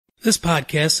This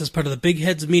podcast is part of the Big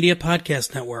Heads Media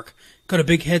Podcast Network. Go to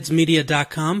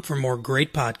bigheadsmedia.com for more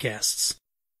great podcasts.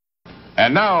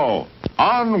 And now,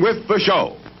 on with the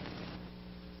show.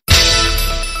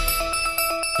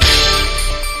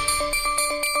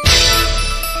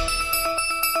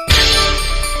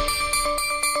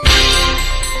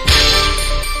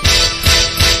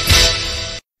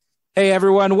 Hey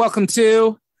everyone, welcome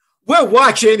to We're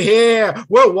Watching Here.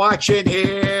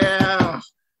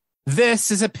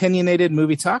 This is Opinionated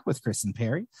Movie Talk with Chris and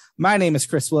Perry. My name is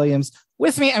Chris Williams.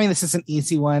 With me, this is an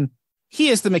easy one. He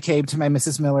is the McCabe to my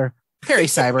Mrs. Miller, Perry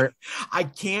Seibert. I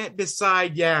can't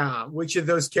decide, which of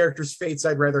those characters' fates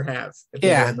I'd rather have.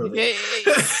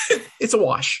 It's a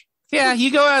wash. Yeah,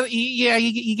 you go out.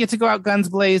 You get to go out guns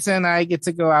blazing. I get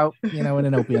to go out, in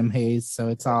an opium haze. So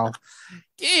it's all,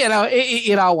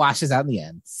 it all washes out in the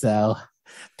end. So,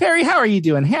 Perry, how are you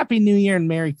doing? Happy New Year and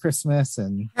Merry Christmas.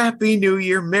 And Happy New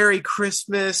Year, Merry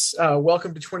Christmas.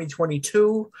 Welcome to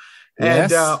 2022.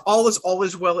 Yes. And all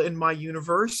is well in my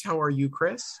universe. How are you,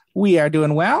 Chris? We are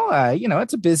doing well.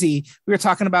 It's a busy. We were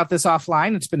talking about this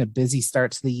offline. It's been a busy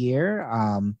start to the year.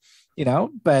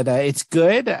 But it's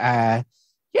good.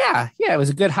 It was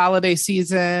a good holiday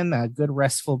season, a good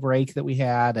restful break that we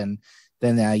had, and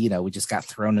then we just got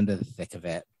thrown into the thick of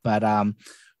it. But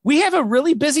we have a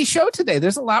really busy show today.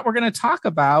 There's a lot we're going to talk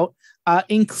about,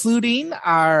 including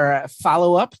our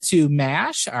follow-up to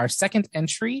MASH, our second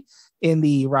entry in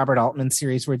the Robert Altman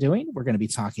series we're doing. We're going to be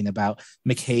talking about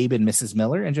McCabe and Mrs.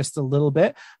 Miller in just a little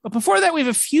bit. But before that, we have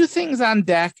a few things on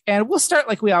deck, and we'll start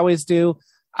like we always do.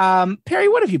 Perry,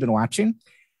 what have you been watching?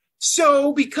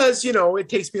 So, because, it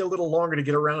takes me a little longer to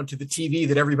get around to the TV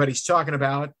that everybody's talking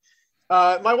about,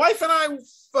 my wife and I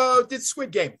did Squid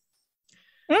Game.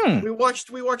 We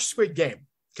watched Squid Game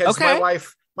because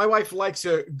my wife likes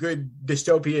a good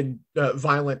dystopian,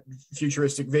 violent,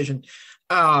 futuristic vision,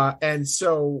 and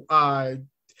so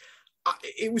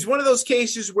it was one of those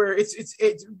cases where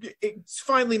it's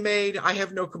finally made. I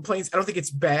have no complaints. I don't think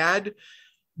it's bad.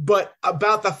 But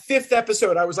about the fifth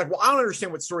episode, I was like, well, I don't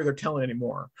understand what story they're telling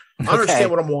anymore. I don't understand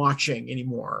what I'm watching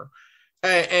anymore.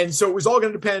 And so it was all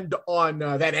going to depend on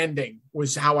that ending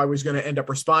was how I was going to end up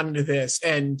responding to this.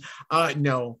 And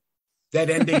no,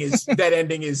 that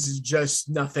ending is just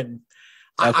nothing.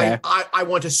 Okay. I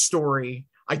want a story.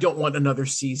 I don't want another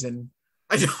season.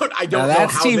 I don't know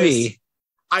that's how TV.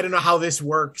 I don't know how this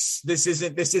works. This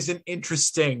isn't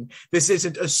interesting. This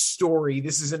isn't a story.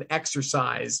 This is an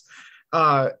exercise.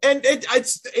 And it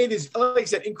is, like I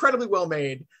said, incredibly well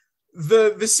made.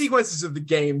 The sequences of the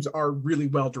games are really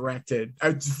well directed,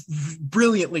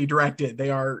 brilliantly directed.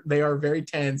 They are very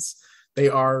tense. They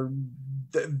are.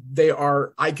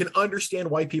 I can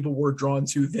understand why people were drawn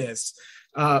to this,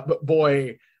 but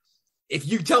boy, if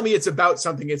you tell me it's about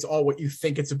something, it's all what you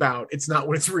think it's about. It's not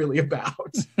what it's really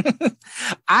about.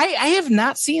 I have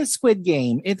not seen Squid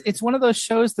Game. It's one of those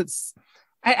shows that's.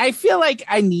 I feel like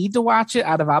I need to watch it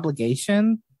out of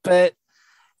obligation, but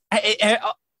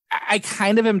I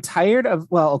kind of am tired of.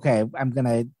 Well, okay, I'm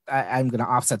gonna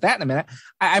offset that in a minute.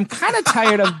 I'm kind of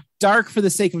tired of dark for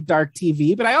the sake of dark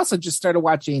TV, but I also just started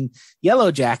watching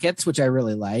Yellow Jackets, which I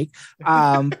really like.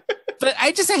 But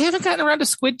I haven't gotten around to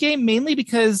Squid Game, mainly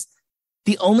because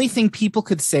the only thing people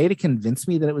could say to convince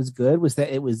me that it was good was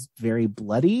that it was very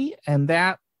bloody, and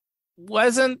that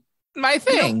wasn't my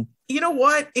thing. You know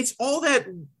what? It's all that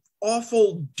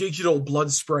awful digital blood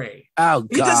spray. Oh,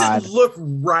 God. It doesn't look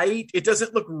right. It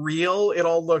doesn't look real. It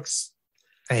all looks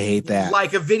I hate that.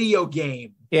 Like a video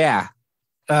game. Yeah.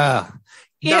 Not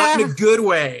in a good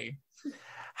way.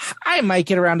 I might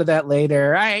get around to that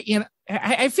later. I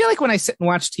feel like when I sit and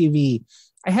watch TV,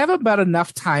 I have about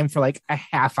enough time for like a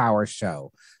half-hour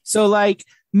show. So like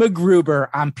MacGruber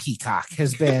on Peacock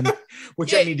has been,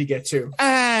 which I need to get to.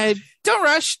 Don't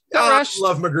rush. I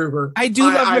love MacGruber. I do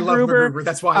love MacGruber. Love MacGruber.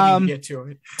 That's why I need to get to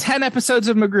it. 10 episodes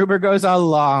of MacGruber goes a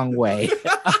long way.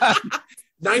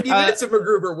 90 minutes of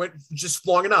MacGruber went just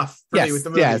long enough for me with the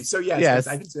movie. Yes, so yes,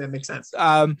 I can see that makes sense.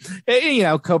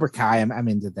 Cobra Kai, I'm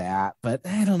into that, but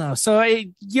I don't know. So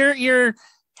your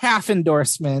half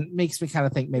endorsement makes me kind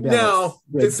of think maybe. No,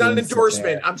 it's not an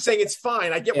endorsement. I'm saying it's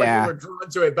fine. I get why people are drawn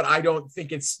to it, but I don't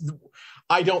think it's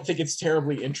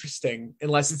terribly interesting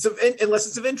unless it's of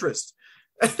interest.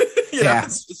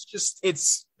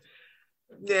 It's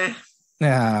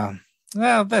yeah.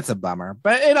 Well, that's a bummer,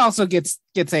 but it also gets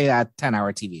a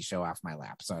 10-hour TV show off my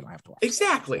lap, so I don't have to watch.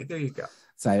 Exactly. There you go.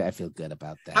 So I feel good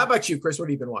about that. How about you, Chris? What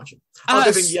have you been watching?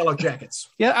 Other than Yellow Jackets.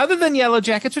 Yeah, other than Yellow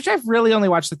Jackets, which I've really only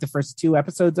watched like the first 2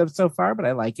 episodes of so far, but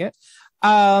I like it.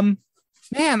 Man,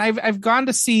 I've gone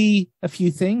to see a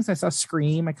few things. I saw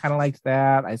Scream. I kind of liked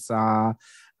that. I saw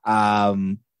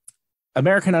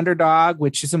American Underdog,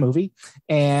 which is a movie,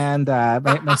 and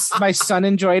my son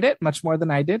enjoyed it much more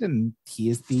than I did, and he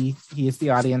is the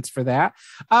audience for that.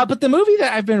 But the movie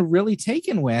that I've been really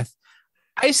taken with,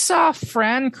 I saw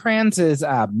Fran Kranz's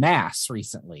Mass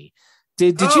recently.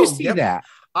 Did you see that?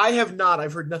 I have not.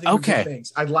 I've heard nothing but good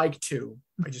things. I'd like to.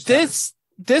 I just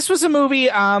this was a movie.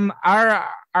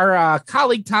 Our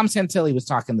colleague Tom Santilli was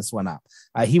talking this one up.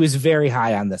 He was very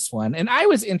high on this one, and I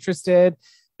was interested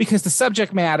because the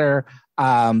subject matter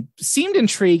seemed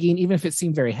intriguing, even if it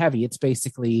seemed very heavy. It's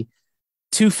basically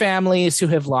two families who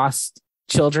have lost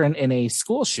children in a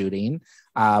school shooting.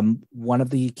 One of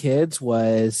the kids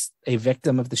was a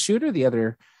victim of the shooter. The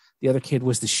other kid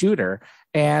was the shooter.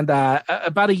 And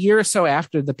about a year or so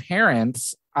after, the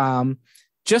parents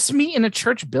just meet in a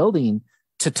church building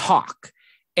to talk.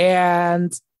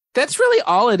 And that's really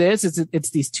all it is. It's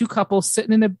these two couples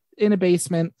sitting in a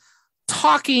basement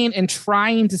talking and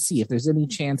trying to see if there's any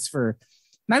chance for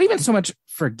not even so much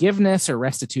forgiveness or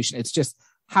restitution. It's just,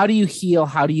 how do you heal?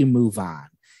 How do you move on?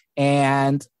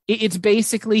 And it's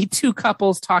basically two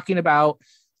couples talking about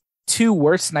two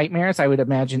worst nightmares I would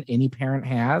imagine any parent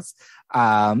has.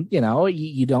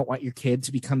 You don't want your kid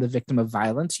to become the victim of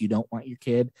violence. You don't want your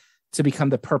kid to become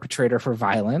the perpetrator for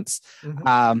violence.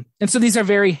 Mm-hmm. And so these are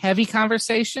very heavy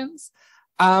conversations.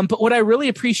 But what I really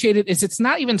appreciated is it's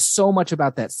not even so much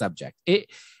about that subject.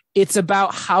 It's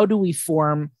about how do we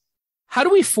form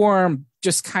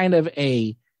just kind of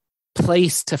a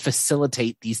place to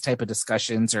facilitate these type of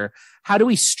discussions, or how do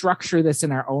we structure this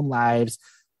in our own lives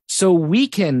so we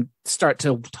can start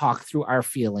to talk through our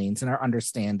feelings and our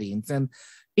understandings. And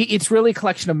it's really a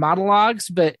collection of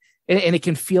monologues, and it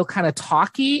can feel kind of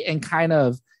talky and kind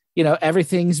of,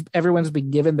 everyone's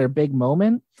been given their big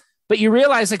moment. But you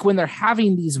realize, like, when they're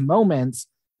having these moments,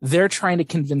 they're trying to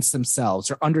convince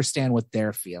themselves or understand what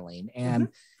they're feeling. And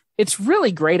it's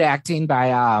really great acting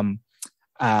by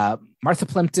Martha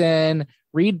Plimpton,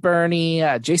 Reed Birney,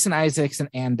 Jason Isaacs, and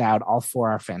Ann Dowd. All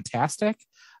four are fantastic.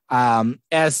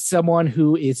 As someone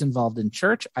who is involved in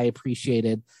church, I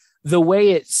appreciated the way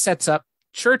it sets up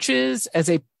churches as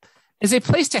a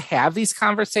place to have these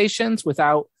conversations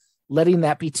without letting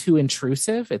that be too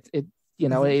intrusive.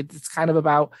 It's kind of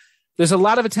about, there's a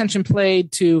lot of attention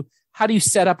played to how do you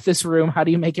set up this room? How do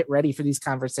you make it ready for these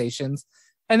conversations?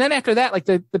 And then after that, like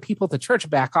the people at the church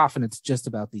back off, and it's just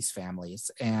about these families.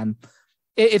 And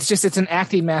it's an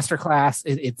acting masterclass.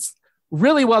 It's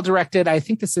really well directed. I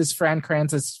think this is Fran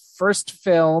Kranz's first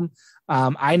film.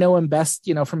 I know him best,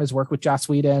 from his work with Joss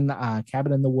Whedon,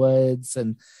 Cabin in the Woods,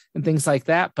 and things like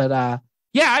that. But I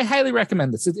highly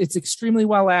recommend this. It's extremely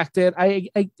well acted.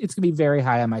 It's gonna be very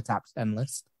high on my top 10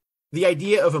 list. The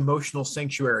idea of emotional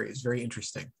sanctuary is very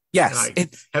interesting. Yes, and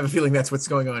I have a feeling that's what's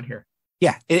going on here.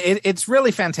 Yeah, it's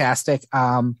really fantastic.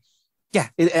 I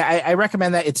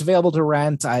recommend that. It's available to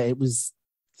rent. It was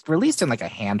released in like a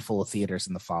handful of theaters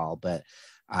in the fall, but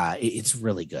it's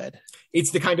really good.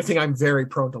 It's the kind of thing I'm very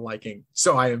prone to liking.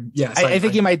 So I am. Yes, I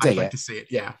think you might dig it. I'd like to see it.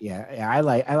 Yeah. I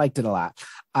liked it a lot.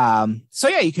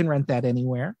 You can rent that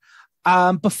anywhere.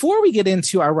 Before we get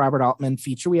into our Robert Altman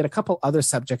feature, we had a couple other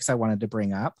subjects I wanted to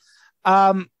bring up.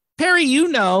 Perry, you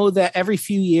know that every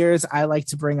few years I like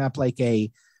to bring up like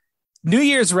a New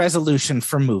Year's resolution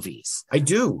for movies. I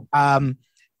do. And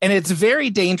it's very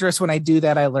dangerous when I do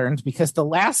that, I learned, because the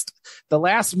last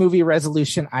movie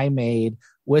resolution I made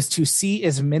was to see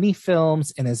as many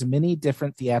films in as many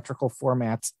different theatrical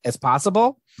formats as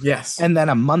possible. Yes. And then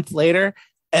a month later,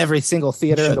 every single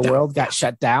theater in the world got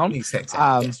shut down.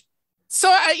 Yes. So,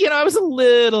 I was a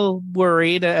little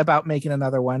worried about making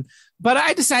another one, but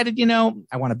I decided,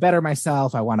 I want to better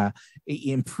myself. I want to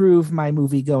improve my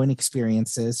movie going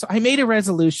experiences. So I made a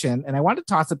resolution, and I want to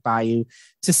toss it by you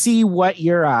to see what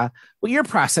your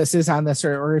process is on this,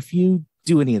 or if you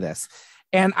do any of this.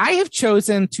 And I have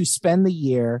chosen to spend the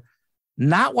year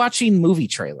not watching movie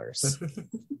trailers.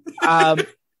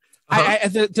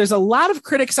 There's a lot of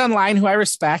critics online who I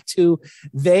respect, who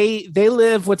they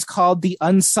live what's called the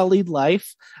unsullied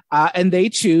life, and they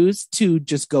choose to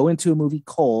just go into a movie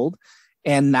cold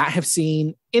and not have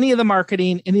seen any of the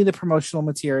marketing, any of the promotional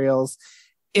materials,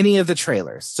 any of the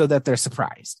trailers, so that they're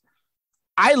surprised.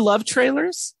 I love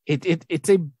trailers. It's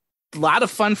a lot of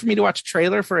fun for me to watch a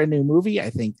trailer for a new movie. I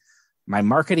think my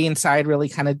marketing side really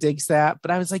kind of digs that.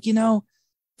 But I was like,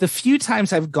 the few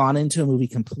times I've gone into a movie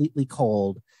completely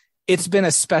cold, it's been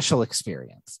a special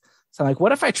experience. So I'm like,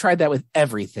 what if I tried that with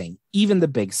everything, even the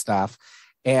big stuff?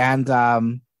 And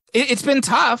It's been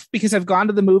tough because I've gone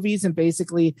to the movies and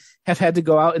basically have had to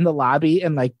go out in the lobby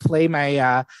and like play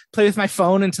with my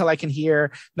phone until I can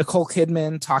hear Nicole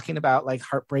Kidman talking about like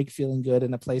heartbreak feeling good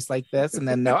in a place like this, and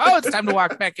then know, oh, it's time to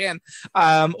walk back in,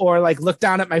 or like look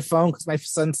down at my phone because my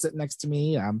son's sitting next to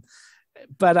me.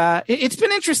 But it's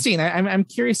been interesting. I'm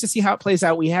curious to see how it plays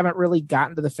out. We haven't really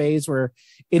gotten to the phase where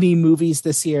any movies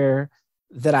this year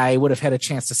that I would have had a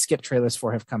chance to skip trailers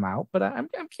for have come out, but I'm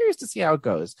curious to see how it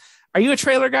goes. Are you a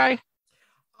trailer guy?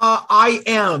 I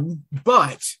am,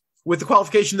 but with the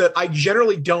qualification that I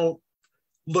generally don't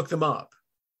look them up.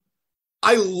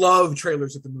 I love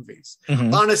trailers at the movies.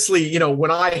 Mm-hmm. Honestly,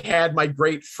 when I had my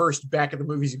great first back at the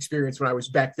movies experience, when I was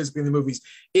back physically in the movies,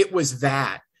 it was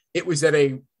that. It was at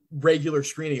a regular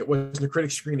screening. It wasn't a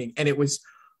critic screening. And it was,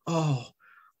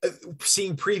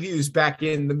 seeing previews back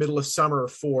in the middle of summer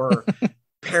for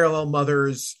Parallel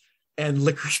Mothers and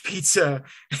Licorice Pizza.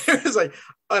 It was like,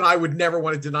 and I would never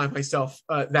want to deny myself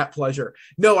that pleasure.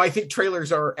 No, I think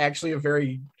trailers are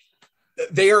actually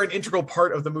they are an integral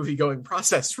part of the movie going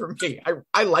process for me.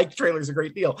 I like trailers a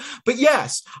great deal. But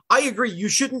yes, I agree. You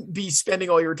shouldn't be spending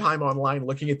all your time online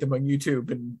looking at them on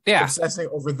YouTube and obsessing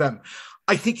over them.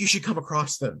 I think you should come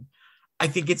across them. I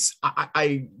think it's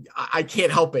I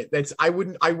can't help it. I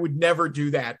would never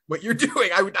do that. What you're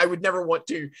doing, I would never want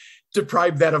to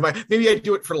deprive that of maybe I'd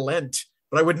do it for Lent,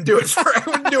 but I wouldn't do it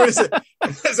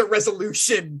as a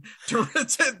resolution to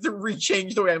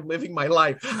rechange the way I'm living my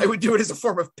life. I would do it as a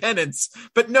form of penance.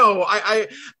 But no, I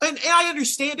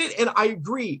understand it, and I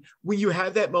agree. When you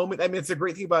have that moment, I mean, it's a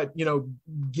great thing about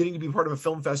getting to be part of a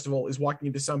film festival is walking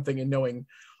into something and knowing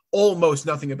almost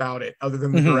nothing about it other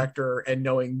than the director and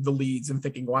knowing the leads and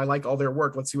thinking, well, I like all their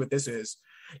work. Let's see what this is.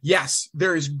 Yes,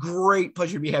 there is great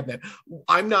pleasure to be had in that.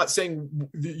 I'm not saying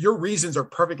your reasons are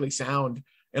perfectly sound,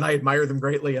 and I admire them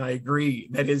greatly. And I agree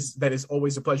that is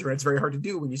always a pleasure. And it's very hard to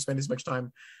do when you spend as much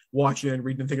time watching and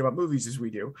reading and thinking about movies as we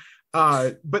do.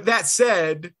 But that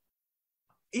said,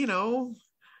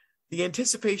 the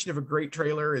anticipation of a great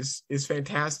trailer is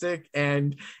fantastic.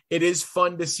 And it is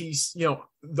fun to see,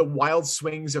 the wild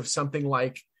swings of something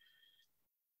like,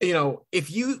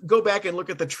 if you go back and look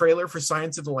at the trailer for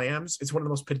Silence of the Lambs, it's one of the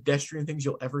most pedestrian things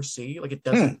you'll ever see. Like it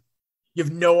doesn't, you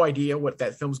have no idea what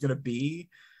that film's going to be.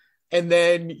 And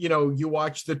then, you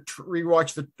rewatch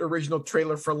the original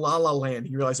trailer for La La Land, and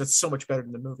you realize that's so much better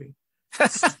than the movie.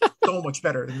 So much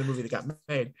better than the movie that got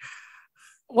made.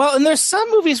 Well, and there's some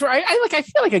movies where I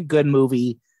feel like a good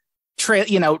movie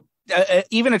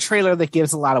even a trailer that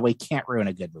gives a lot away can't ruin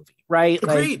a good movie, right?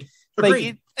 Agreed.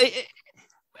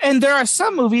 And there are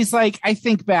some movies, like I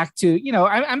think back to,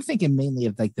 I'm thinking mainly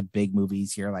of like the big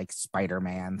movies here, like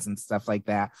Spider-Man's and stuff like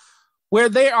that, where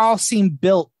they all seem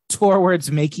built towards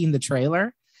making the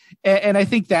trailer. And I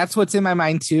think that's what's in my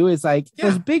mind too, is like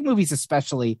those big movies,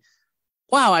 especially.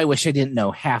 Wow, I wish I didn't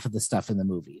know half of the stuff in the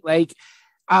movie. Like,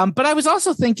 but I was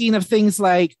also thinking of things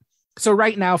like, so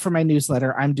right now for my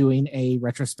newsletter, I'm doing a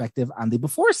retrospective on the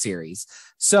Before series.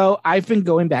 So I've been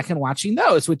going back and watching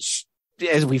those, which,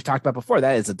 as we've talked about before,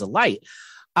 that is a delight.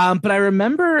 But I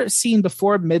remember seeing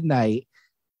Before Midnight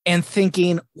and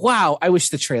thinking, wow, I wish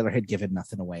the trailer had given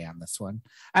nothing away on this one.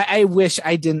 I wish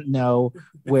I didn't know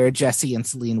where Jesse and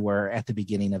Celine were at the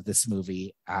beginning of this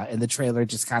movie. And the trailer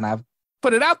just kind of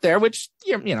put it out there, which,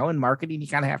 in marketing, you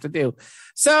kind of have to do.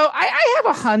 So I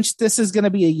have a hunch this is going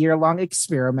to be a year-long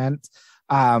experiment.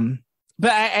 But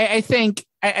I think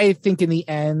in the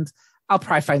end, I'll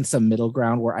probably find some middle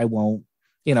ground where I won't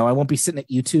be sitting at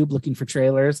YouTube looking for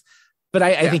trailers. But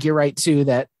I think you're right too,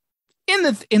 that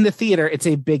in the theater, it's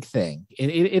a big thing.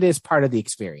 It is part of the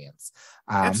experience.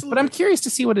 But I'm curious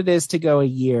to see what it is to go a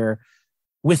year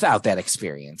without that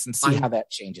experience and see how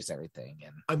that changes everything.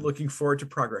 And I'm looking forward to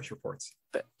progress reports.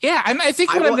 But I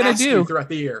think what I'm going to do throughout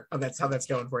the year, that's how that's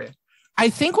going for you. I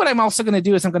think what I'm also going to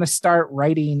do is I'm going to start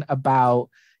writing about,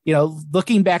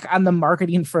 looking back on the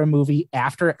marketing for a movie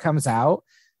after it comes out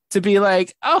to be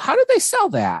like, oh, how did they sell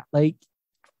that? Like,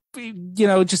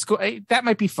 just go, that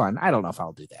might be fun. I don't know if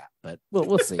I'll do that, but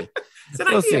we'll see.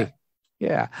 We'll see.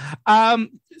 Yeah.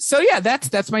 So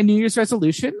that's my New Year's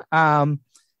resolution.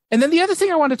 And then the other thing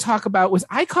I want to talk about was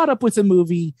I caught up with a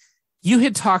movie you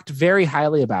had talked very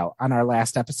highly about on our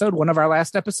last episode, one of our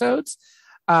last episodes.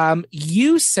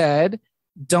 You said,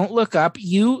 Don't Look Up.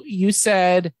 You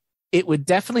said it would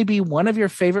definitely be one of your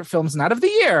favorite films, not of the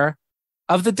year,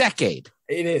 of the decade.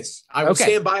 It is. I will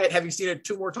stand by it, having seen it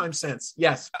 2 more times since.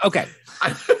 Yes. Okay.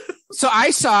 So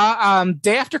I saw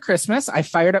day after Christmas, I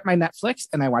fired up my Netflix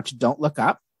and I watched Don't Look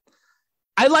Up.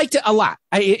 I liked it a lot.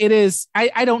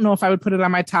 I don't know if I would put it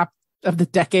on my top of the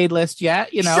decade list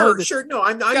yet. You know, sure. No,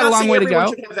 I'm not saying everyone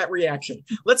should have that reaction.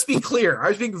 Let's be clear. I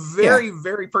was being very,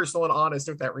 very personal and honest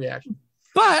with that reaction.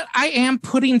 But I am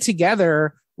putting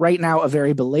together right now a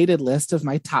very belated list of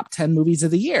my top 10 movies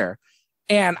of the year.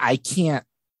 And I can't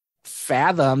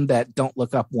fathom that Don't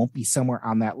Look Up won't be somewhere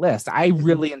on that list. I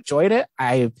really enjoyed it.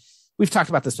 We've talked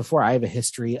about this before. I have a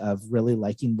history of really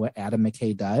liking what Adam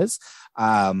McCabe does.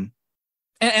 And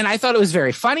I thought it was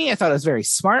very funny. I thought it was very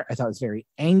smart. I thought it was very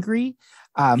angry,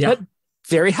 but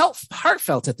very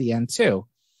heartfelt at the end too.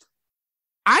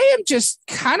 I am just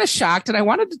kind of shocked, and I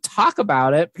wanted to talk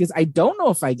about it because I don't know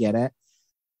if I get it.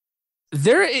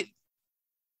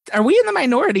 Are we in the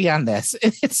minority on this?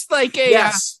 It's like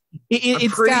yes. I'm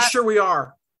pretty sure we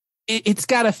are. It's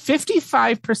got a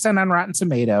 55% on Rotten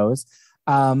Tomatoes.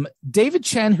 David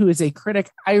Chen, who is a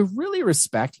critic I really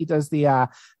respect, he does the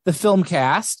film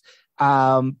cast.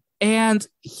 And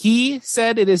he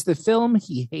said it is the film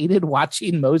he hated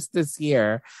watching most this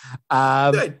year.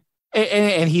 Good.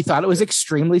 And he thought it was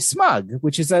extremely smug,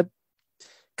 which is a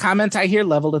comment I hear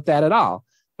leveled at that at all.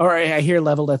 Or I hear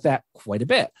leveled at that quite a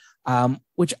bit,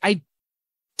 which I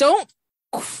don't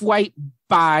quite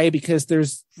buy because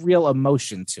there's real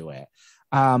emotion to it.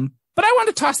 But I want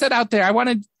to toss that out there. I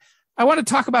want to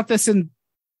talk about this, and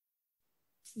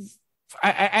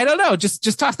I don't know,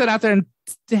 just toss that out there and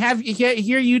to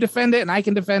hear you defend it and I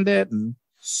can defend it. And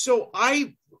so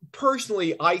I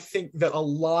think that a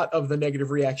lot of the negative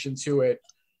reaction to it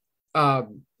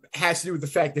has to do with the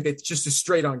fact that it's just a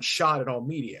straight on shot at all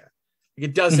media.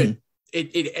 It doesn't,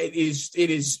 it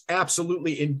is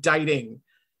absolutely indicting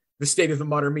the state of the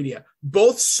modern media,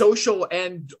 both social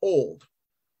and old.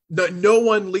 No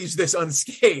one leaves this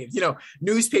unscathed. You know,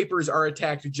 newspapers are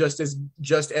attacked just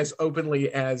as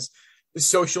openly as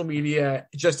social media,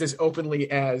 just as openly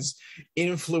as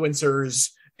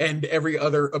influencers and every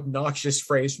other obnoxious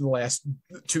phrase from the last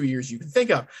 2 years you can think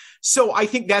of. So I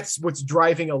think that's what's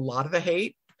driving a lot of the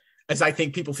hate, as I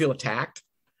think people feel attacked,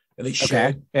 and they should.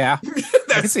 Okay. Yeah,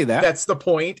 I can see that. That's the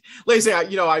point. Like I say,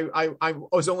 I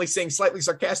was only saying slightly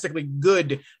sarcastically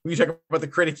good when you talk about the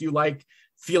critic you like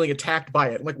feeling attacked by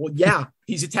it. I'm like, well, yeah,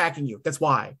 he's attacking you. That's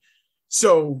why.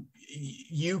 So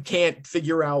you can't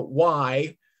figure out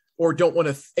why, or don't want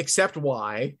to accept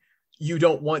why you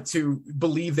don't want to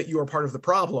believe that you are part of the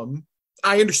problem.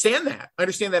 I understand that.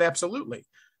 Absolutely.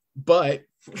 But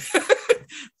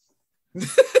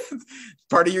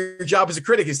part of your job as a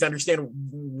critic is to understand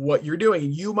what you're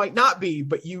doing. You might not be,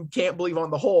 but you can't believe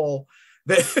on the whole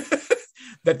that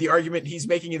that the argument he's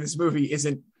making in this movie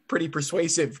isn't pretty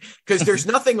persuasive, because there's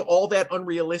nothing all that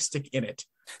unrealistic in it.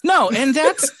 No, and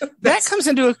that comes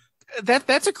into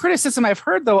that's a criticism I've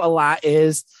heard though a lot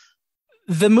is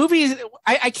the movie.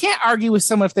 I can't argue with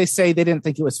someone if they say they didn't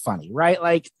think it was funny, right?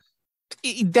 Like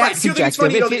that's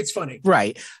subjective. You don't think it's funny,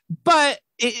 right? But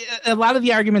a lot of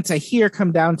the arguments I hear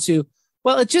come down to,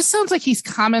 well, it just sounds like he's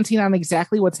commenting on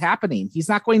exactly what's happening. He's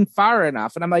not going far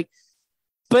enough, and I'm like,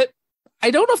 but I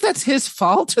don't know if that's his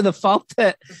fault or the fault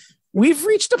that we've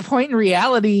reached a point in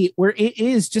reality where it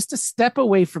is just a step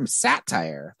away from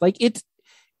satire. Like it's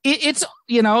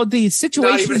you know, the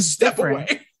situation is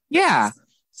different. Away. Yeah.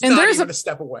 And there's a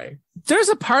step away. There's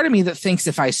a part of me that thinks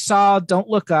if I saw Don't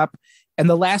Look Up and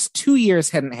the last 2 years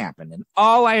hadn't happened, and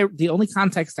the only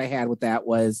context I had with that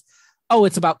was, oh,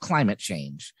 it's about climate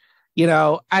change, you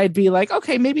know, I'd be like,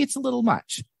 okay, maybe it's a little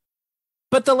much.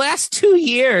 But the last 2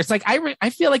 years, like I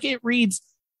feel like it reads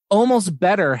almost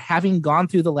better having gone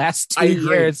through the last 2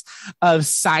 years of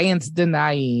science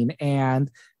denying and,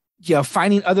 you know,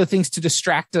 finding other things to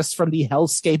distract us from the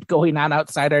hellscape going on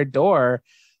outside our door.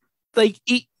 Like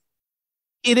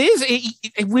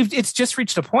it's just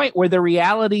reached a point where the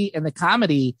reality and the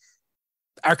comedy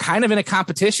are kind of in a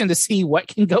competition to see what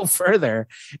can go further.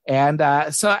 And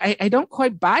so I don't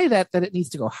quite buy that it needs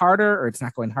to go harder or it's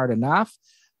not going hard enough.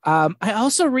 I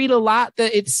also read a lot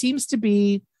that it seems to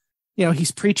be, you know,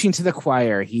 he's preaching to the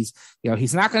choir. He's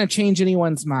not going to change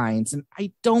anyone's minds. And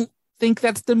I don't think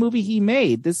that's the movie he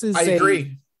made. I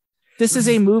agree. This is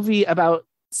a movie about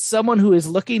someone who is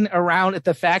looking around at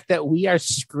the fact that we are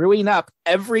screwing up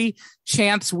every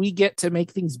chance we get to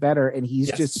make things better. And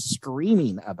he's just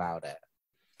screaming about it.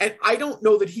 And I don't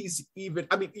know that he's even,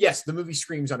 I mean, yes, the movie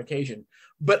screams on occasion,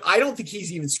 but I don't think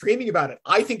he's even screaming about it.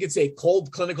 I think it's a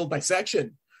cold clinical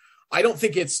dissection. I don't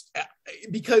think it's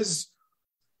because,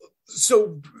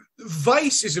 so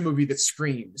Vice is a movie that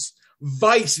screams.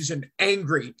 Vice is an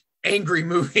angry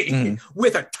movie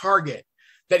with a target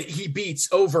that he beats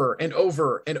over and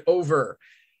over and over.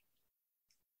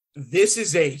 This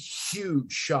is a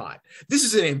huge shot. This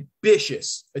is an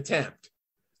ambitious attempt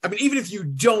I mean, even if you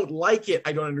don't like it,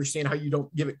 I don't understand how you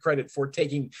don't give it credit for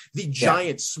taking the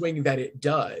giant swing that it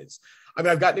does. I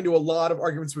mean, I've gotten into a lot of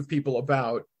arguments with people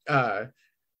about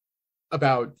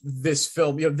this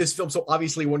film. You know, this film so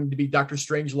obviously wanted to be Dr.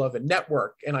 Strangelove and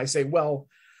Network. And I say, well,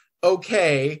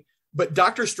 okay, but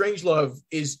Dr. Strangelove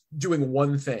is doing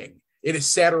one thing. It is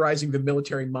satirizing the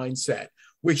military mindset,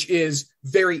 which is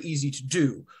very easy to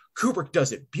do. Kubrick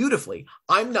does it beautifully.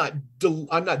 I'm not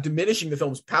diminishing the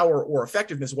film's power or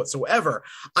effectiveness whatsoever.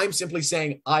 I'm simply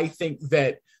saying I think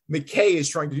that McKay is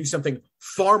trying to do something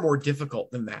far more difficult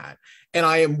than that. And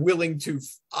I am willing to,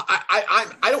 I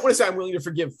don't want to say I'm willing to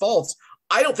forgive faults.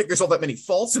 I don't think there's all that many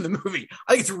faults in the movie.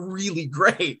 I think it's really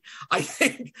great. I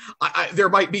think there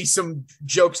might be some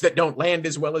jokes that don't land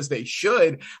as well as they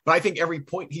should, but I think every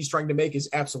point he's trying to make is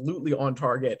absolutely on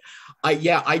target.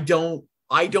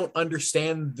 I don't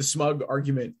understand the smug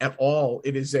argument at all.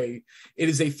 It is a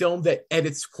film that at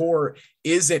its core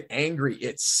isn't angry.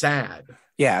 It's sad.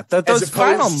 Yeah. Those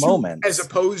final moments. As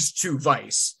opposed to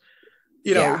Vice,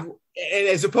 you know, and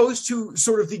as opposed to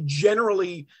sort of the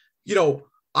generally, you know,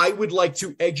 I would like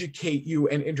to educate you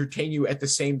and entertain you at the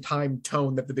same time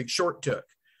tone that The Big Short took.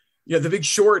 You know, The Big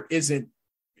Short is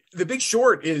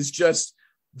just,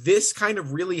 this kind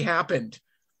of really happened.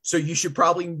 So you should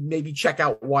probably maybe check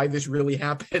out why this really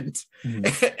happened.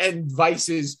 Mm. And Vice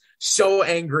is so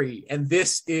angry. And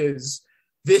this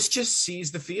just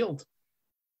sees the field.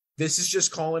 This is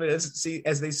just calling it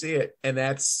as they see it. And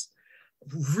that's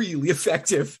really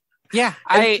effective. Yeah.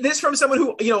 This from someone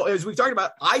who, you know, as we've talked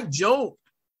about, I don't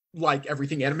like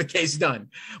everything Adam McKay's done,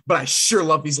 but I sure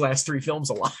love these last three films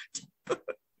a lot.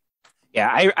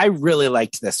 Yeah. I really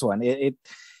liked this one.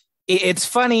 It's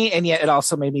funny, and yet it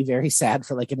also made me very sad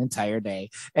for like an entire day.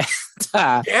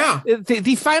 And,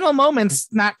 the final moments,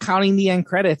 not counting the end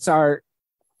credits, are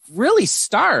really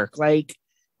stark, like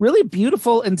really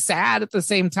beautiful and sad at the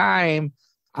same time.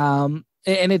 And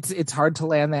it's hard to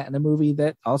land that in a movie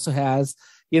that also has,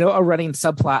 you know, a running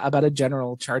subplot about a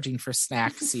general charging for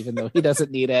snacks, even though he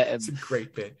doesn't need it. And it's a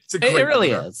great bit. It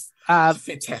really is. It's a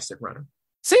fantastic runner.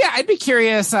 So yeah, I'd be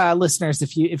curious, listeners,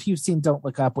 if you've seen Don't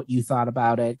Look Up, what you thought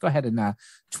about it. Go ahead and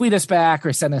tweet us back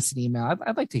or send us an email.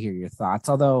 I'd like to hear your thoughts.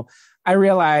 Although I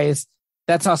realize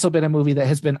that's also been a movie that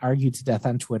has been argued to death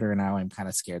on Twitter. And now I'm kind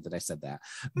of scared that I said that,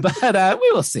 but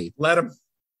we will see. Let him.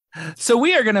 So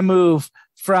we are going to move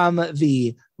from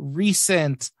the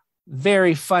recent,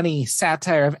 very funny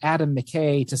satire of Adam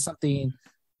McKay to something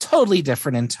totally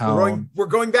different in tone. We're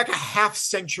going back a half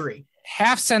century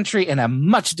in a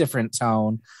much different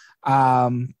tone.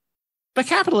 But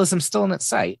capitalism's still in its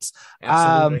sights.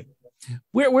 Absolutely.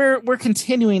 We're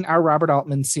continuing our Robert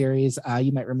Altman series.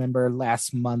 You might remember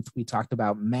last month we talked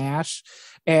about MASH,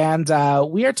 and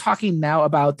we are talking now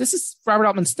about, this is Robert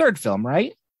Altman's third film,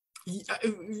 right?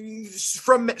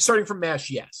 Starting from MASH,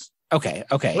 yes. Okay.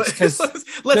 Let's not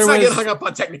get hung up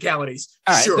on technicalities.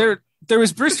 All right, sure. There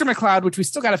was Brewster McCloud, which we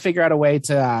still got to figure out a way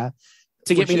to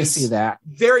get me to see that.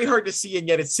 Very hard to see, and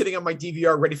yet it's sitting on my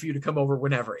DVR ready for you to come over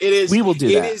whenever. It is. We will do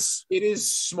that. It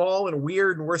is small and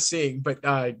weird and worth seeing, but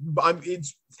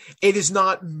it is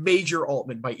not major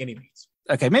Altman by any means.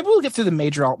 Okay, maybe we'll get through the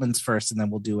major Altmans first, and then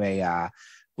we'll do a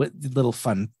little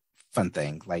fun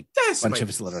thing, like a bunch of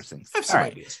his little things. All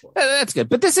right, that's good.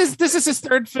 But this is his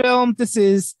third film. This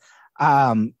is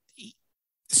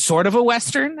sort of a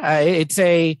Western. It's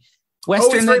a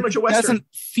Western that doesn't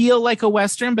feel like a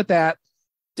Western, but that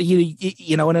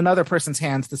you know, in another person's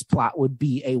hands, this plot would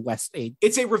be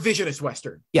it's a revisionist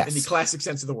Western. Yes. In the classic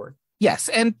sense of the word. Yes.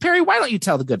 And Perry, why don't you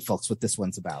tell the good folks what this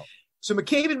one's about? So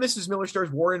McCabe and Mrs. Miller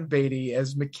stars Warren Beatty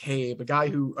as McCabe, a guy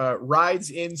who rides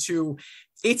into,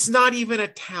 it's not even a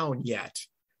town yet.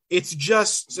 It's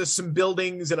just some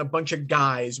buildings and a bunch of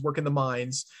guys working the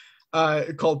mines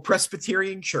called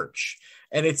Presbyterian Church.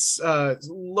 And it's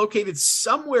located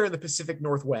somewhere in the Pacific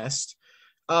Northwest.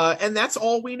 And that's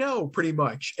all we know, pretty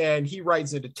much. And he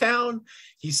rides into town.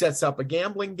 He sets up a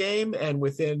gambling game, and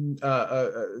within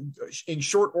in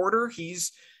short order,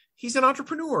 he's an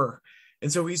entrepreneur.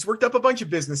 And so he's worked up a bunch of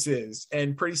businesses,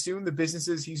 and pretty soon the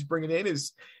businesses he's bringing in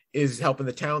is helping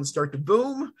the town start to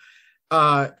boom.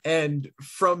 And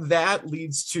from that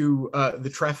leads to the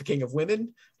trafficking of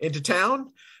women into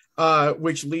town,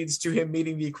 which leads to him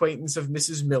meeting the acquaintance of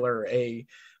Mrs. Miller, a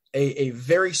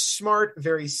very smart,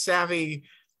 very savvy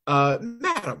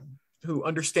madam who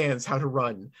understands how to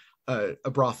run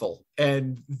a brothel.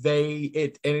 And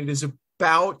it's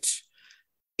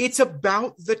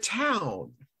about the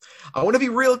town. I want to be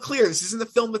real clear. This isn't a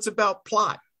film that's about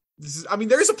plot.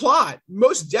 there's a plot.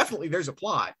 Most definitely there's a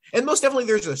plot. And most definitely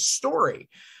there's a story.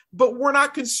 But we're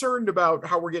not concerned about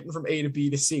how we're getting from A to B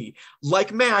to C.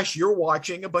 Like MASH, you're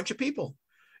watching a bunch of people.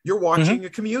 You're watching a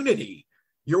community.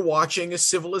 You're watching a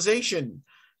civilization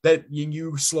that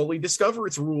you slowly discover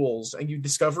its rules and you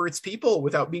discover its people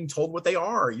without being told what they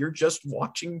are. You're just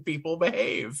watching people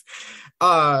behave.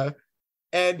 And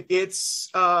it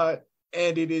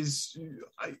is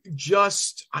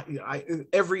just,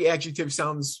 every adjective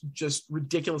sounds just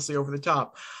ridiculously over the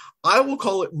top. I will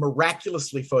call it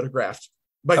miraculously photographed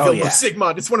by Vilmos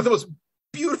Zsigmond. It's one of the most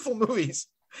beautiful movies.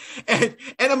 And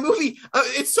a movie,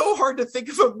 it's so hard to think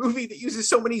of a movie that uses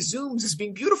so many zooms as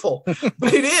being beautiful,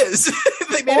 but it is.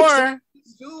 They made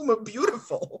zoom a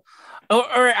beautiful.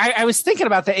 Or I was thinking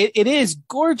about that. It is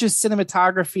gorgeous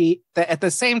cinematography that at the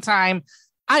same time,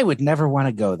 I would never want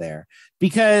to go there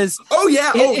because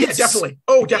definitely.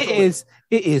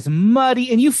 It is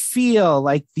muddy and you feel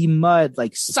like the mud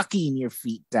like sucking your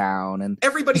feet down, and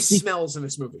everybody smells in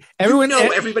this movie.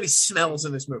 Everybody smells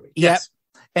in this movie. Yes.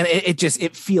 And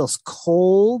it feels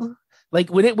cold. Like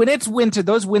when it's winter,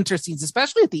 those winter scenes,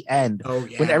 especially at the end,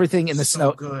 when everything in the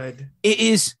snow, good. It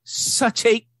is such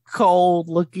a cold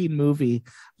looking movie.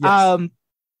 Yes.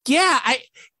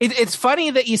 It's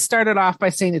funny that you started off by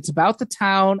saying it's about the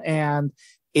town and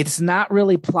it's not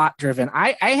really plot driven.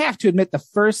 I have to admit, the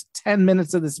first 10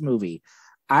 minutes of this movie,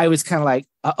 I was kind of like,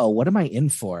 what am I in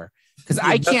for? Because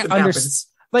I can't understand.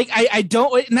 Like, I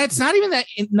don't, and that's not even that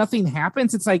nothing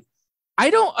happens. It's like, I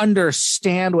don't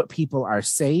understand what people are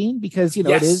saying because, it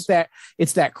is that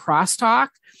it's that crosstalk.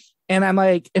 And I'm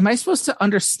like, am I supposed to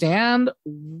understand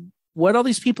what all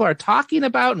these people are talking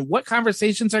about and what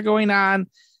conversations are going on?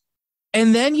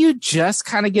 And then you just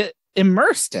kind of get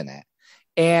immersed in it.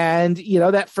 And,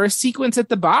 that first sequence at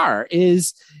the bar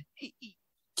is,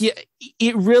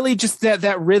 it really just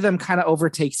that rhythm kind of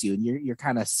overtakes you. And you're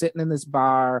kind of sitting in this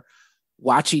bar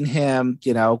watching him,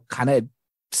 kind of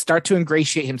start to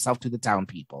ingratiate himself to the town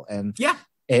people and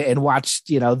watch,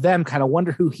 them kind of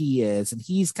wonder who he is. And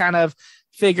he's kind of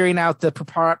figuring out the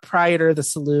proprietor of the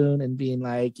saloon and being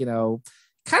like,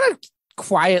 kind of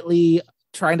quietly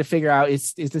trying to figure out,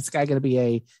 is this guy going to be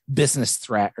a business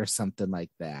threat or something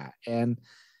like that? And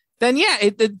then,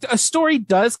 a story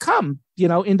does come,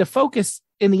 into focus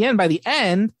in the end. By the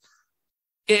end,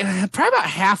 probably about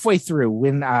halfway through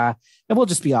when, and we'll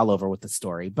just be all over with the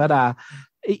story, but,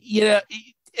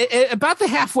 about the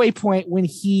halfway point when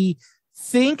he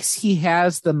thinks he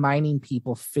has the mining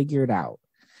people figured out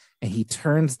and he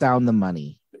turns down the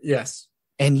money. Yes.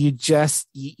 And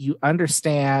you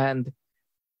understand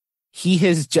he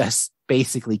has just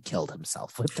basically killed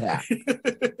himself with that.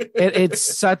 It's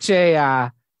such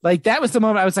a, that was the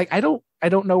moment I was like, I don't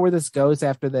know where this goes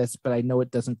after this, but I know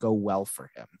it doesn't go well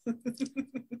for him.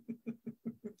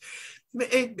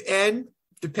 And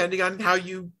depending on how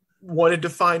you want to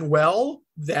define well,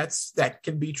 that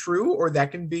can be true, or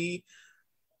that can be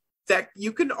that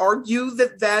you can argue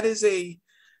that is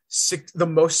the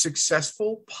most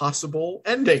successful possible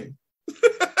ending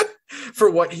for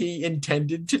what he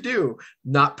intended to do.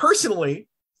 Not personally,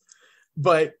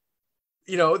 but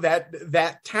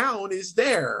that town is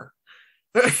there,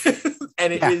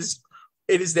 and it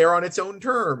is there on its own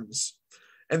terms,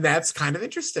 and that's kind of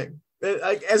interesting.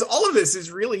 As all of this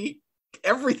is really.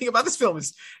 Everything about this film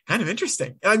is kind of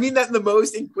interesting. And I mean that in the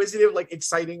most inquisitive,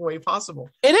 exciting way possible.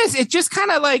 It is. It just kind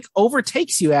of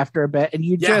overtakes you after a bit. And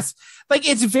you just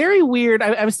it's very weird.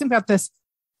 I was thinking about this,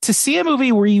 to see a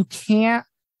movie where you can't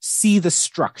see the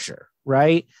structure,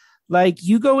 right?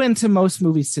 You go into most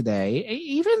movies today,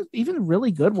 even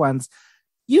really good ones,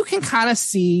 you can kind of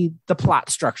see the plot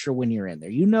structure when you're in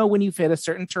there. When you've hit a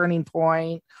certain turning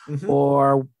point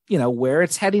or, where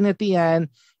it's heading at the end.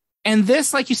 And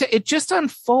this, like you said, it just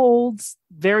unfolds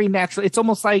very naturally. It's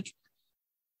almost like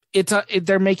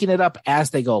they're making it up as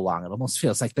they go along. It almost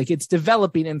feels like it's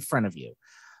developing in front of you.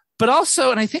 But also,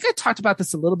 and I think I talked about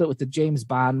this a little bit with the James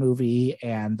Bond movie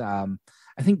and I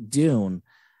think Dune,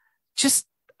 just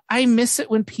I miss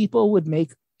it when people would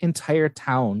make entire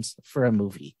towns for a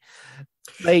movie.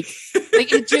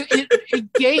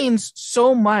 It gains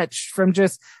so much from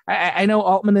just, I know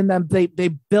Altman and them, they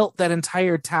built that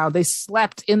entire town. They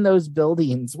slept in those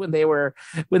buildings when they were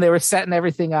setting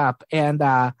everything up. And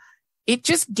it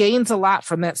just gains a lot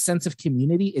from that sense of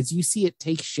community as you see it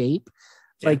take shape,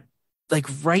 like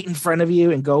right in front of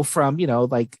you, and go from,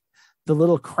 the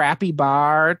little crappy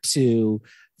bar to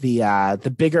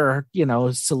the bigger,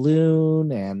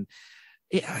 saloon. And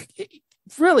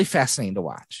it's really fascinating to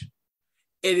watch.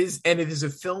 It is, and it is a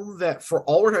film that, for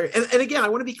all we're talking, and again, I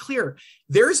want to be clear,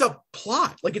 there's a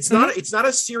plot. It's not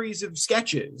a series of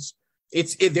sketches.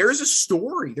 there's a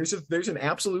story. There's an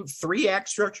absolute 3-act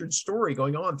structured story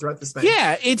going on throughout this thing.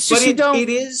 Yeah, it's just it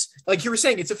is like you were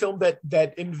saying. It's a film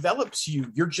that envelops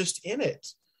you. You're just in it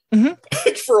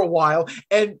for a while,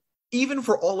 and even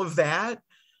for all of that,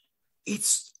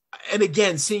 and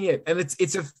again seeing it, and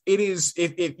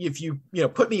if you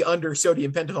put me under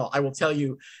sodium pentothal, I will tell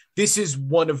you this is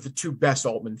one of the 2 best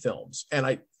Altman films,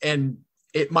 and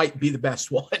it might be the best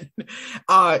one.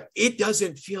 It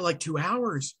doesn't feel like 2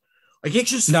 hours. Like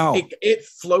it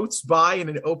floats by in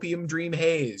an opium dream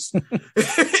haze.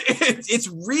 It's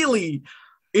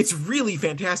really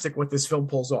fantastic what this film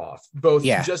pulls off, both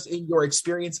just in your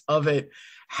experience of it,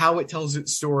 how it tells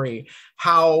its story,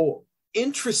 how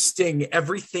interesting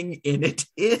everything in it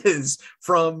is,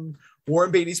 from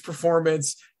Warren Beatty's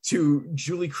performance to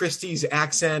Julie Christie's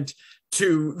accent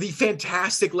to the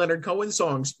fantastic Leonard Cohen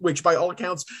songs, which by all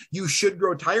accounts you should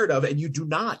grow tired of, and you do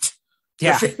not.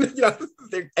 Yeah.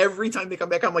 Every time they come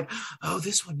back, I'm like, oh,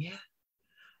 this one, yeah,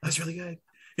 that's really good.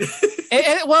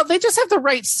 Well, they just have the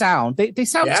right sound. They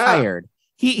sound tired.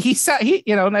 He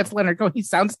and that's Leonard Cohen. He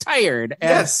sounds tired. And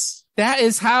yes, that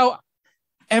is how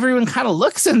everyone kind of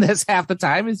looks in this half the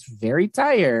time. Is very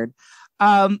tired.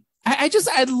 I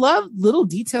love little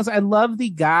details. I love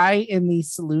the guy in the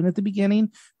saloon at the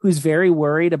beginning who's very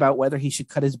worried about whether he should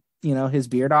cut his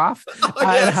beard off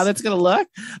and how that's going to look.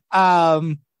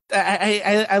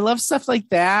 I love stuff like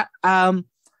that. I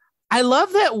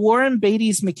love that Warren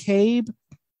Beatty's McCabe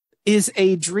is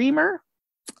a dreamer,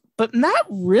 but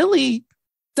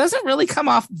doesn't really come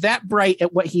off that bright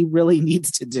at what he really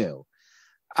needs to do.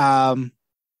 That's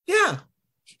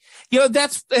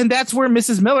where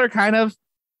Mrs. Miller kind of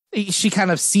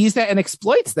sees that and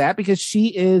exploits that, because she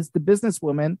is the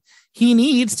businesswoman he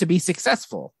needs to be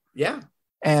successful. Yeah.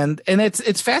 And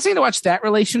it's fascinating to watch that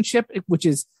relationship, which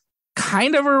is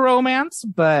kind of a romance,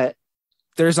 but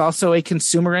there's also a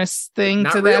consumerist thing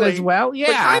to that as well.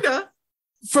 Yeah.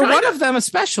 For one of them,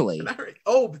 especially.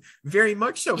 Oh, very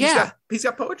much so. Yeah. He's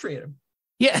got poetry in him.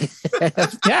 Yeah.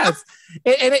 Yes.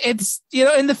 And it's,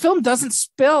 and the film doesn't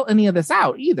spill any of this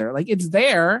out either. Like, it's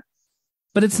there,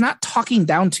 but it's not talking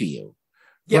down to you.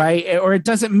 Yeah. Right. Or it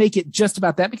doesn't make it just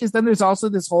about that, because then there's also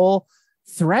this whole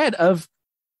thread of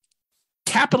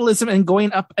capitalism and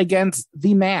going up against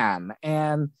the man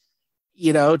and,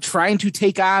 trying to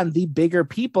take on the bigger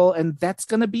people. And that's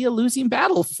going to be a losing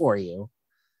battle for you.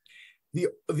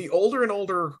 The older and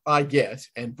older I get,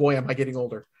 and boy, am I getting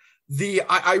older,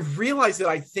 I realize that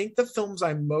I think the films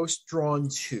I'm most drawn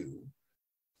to,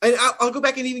 and I'll go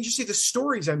back and even just say the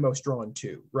stories I'm most drawn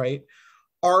to, right,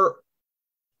 are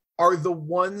the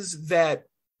ones that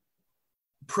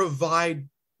provide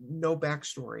no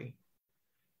backstory.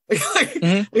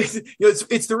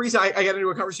 It's the reason I got into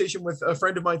a conversation with a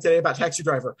friend of mine today about Taxi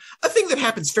Driver, a thing that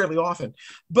happens fairly often.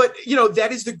 But that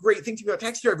is the great thing to me about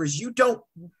Taxi Drivers.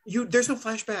 There's no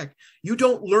flashback. You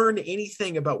don't learn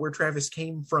anything about where Travis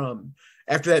came from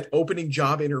after that opening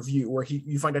job interview where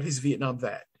you find out he's a Vietnam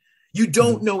vet. You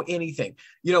don't know anything.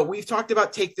 We've talked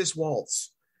about Take This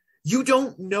Waltz. You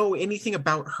don't know anything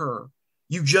about her.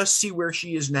 You just see where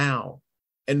she is now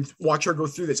and watch her go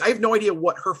through this. I have no idea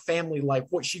what her family life,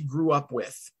 what she grew up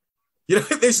with.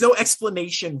 There's no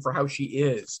explanation for how she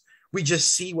is. We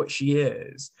just see what she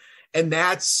is. And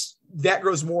that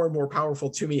grows more and more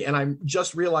powerful to me. And I'm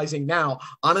just realizing now,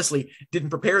 honestly, didn't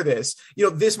prepare this.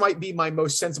 This might be my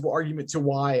most sensible argument to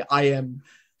why I am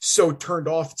so turned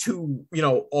off to,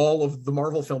 all of the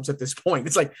Marvel films at this point.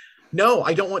 It's like, no,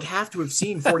 I don't have to have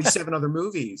seen 47 other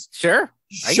movies. Sure.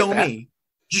 Show me.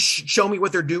 Just show me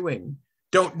what they're doing.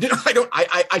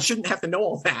 I shouldn't have to know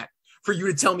all that for you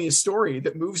to tell me a story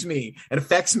that moves me and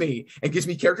affects me and gives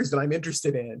me characters that I'm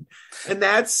interested in. And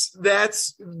this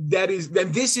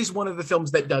is one of the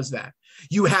films that does that.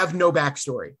 You have no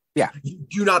backstory. Yeah. You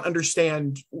do not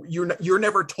understand. You're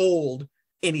never told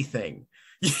anything.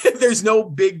 There's no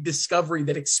big discovery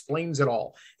that explains it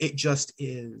all. It just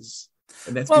is.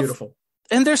 And that's beautiful.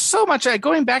 And there's so much,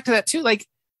 going back to that too, like,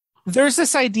 there's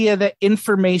this idea that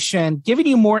giving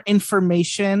you more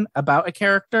information about a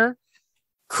character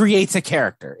creates a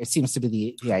character. It seems to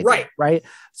be the idea, right?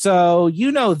 So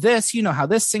this, how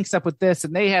this syncs up with this,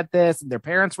 and they had this, and their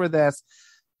parents were this,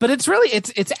 but it's really,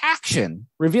 it's action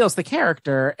reveals the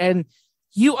character, and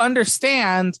you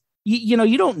understand,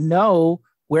 you don't know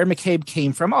where McCabe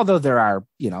came from, although there are,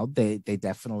 they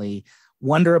definitely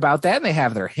wonder about that, and they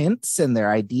have their hints and their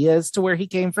ideas to where he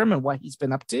came from and what he's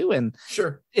been up to. And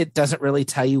sure, it doesn't really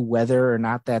tell you whether or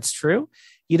not that's true.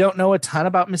 You don't know a ton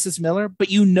about Mrs. Miller, but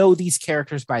these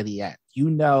characters by the end. You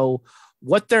know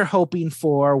what they're hoping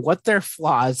for, what their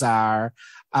flaws are.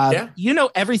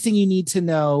 Everything you need to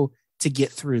know to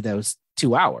get through those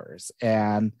 2 hours,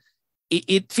 and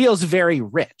it feels very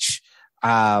rich.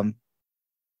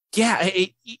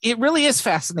 It really is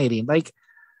fascinating. Like,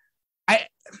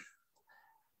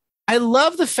 I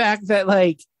love the fact that,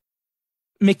 like,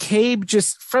 McCabe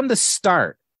just from the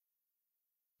start,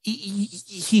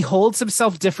 he holds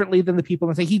himself differently than the people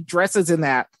and say he dresses in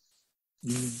that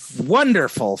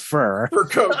wonderful fur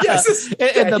coat, yes,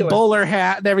 and the bowler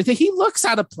hat and everything. He looks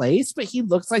out of place, but he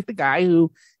looks like the guy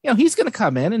who, he's going to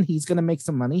come in and he's going to make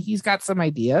some money. He's got some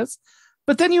ideas,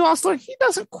 but then you also, he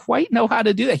doesn't quite know how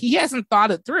to do that. He hasn't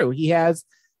thought it through. He has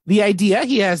the idea,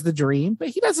 he has the dream, but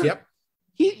he doesn't. Yep.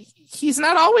 He's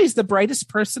not always the brightest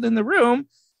person in the room,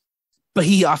 but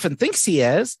he often thinks he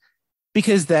is,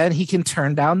 because then he can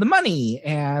turn down the money,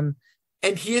 and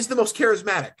he is the most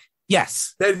charismatic.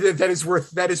 Yes, that is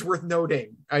worth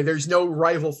noting. There's no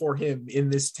rival for him in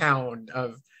this town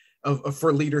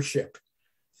for leadership.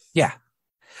 Yeah.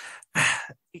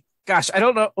 Gosh, I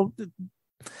don't know.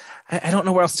 I don't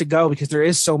know where else to go, because there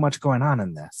is so much going on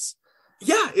in this.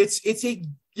 Yeah, it's a,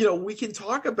 we can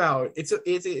talk about it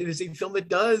is a film that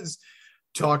does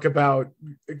talk about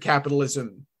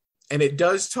capitalism, and it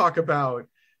does talk about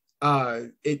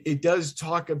it does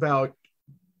talk about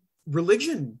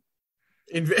religion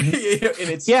and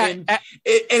it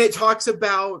talks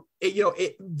about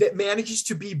that manages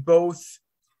to be both.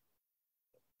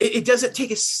 It doesn't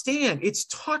take a stand. It's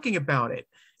talking about it.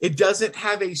 It doesn't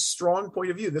have a strong point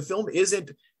of view. The film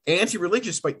isn't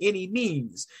anti-religious by any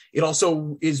means. It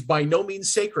also is by no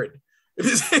means sacred.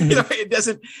 It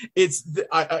doesn't. It's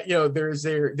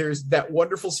there's that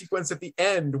wonderful sequence at the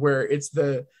end where it's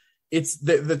the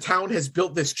town has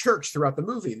built this church throughout the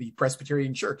movie, the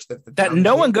Presbyterian church that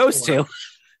no one goes to.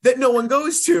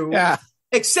 Yeah.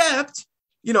 Except,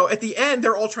 at the end,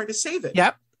 they're all trying to save it.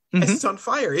 Yep. As it's on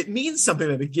fire. It means something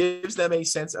to them. It gives them a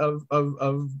sense of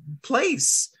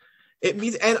place. It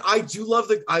means, and I love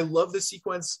the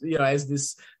sequence, as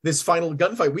this final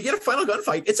gunfight. We get a final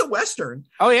gunfight. It's a Western.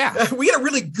 Oh yeah. We get a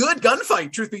really good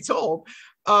gunfight, truth be told.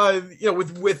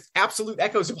 With absolute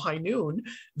echoes of High Noon,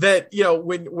 that,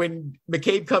 when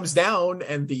McCabe comes down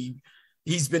and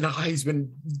he's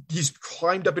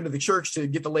climbed up into the church to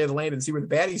get the lay of the land and see where the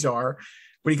baddies are.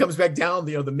 When he comes back down,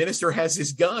 the minister has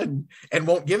his gun and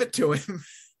won't give it to him.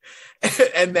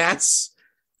 And that's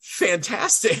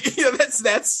fantastic.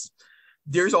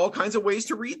 There's all kinds of ways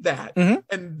to read that. Mm-hmm.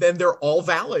 And then they're all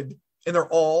valid, and they're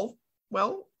all,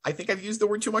 well, I think I've used the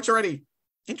word too much already.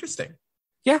 Interesting.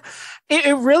 Yeah,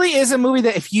 it really is a movie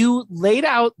that if you laid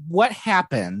out what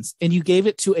happens and you gave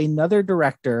it to another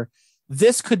director,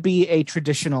 this could be a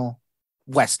traditional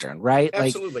Western, right?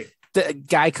 Absolutely. Like, the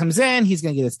guy comes in, he's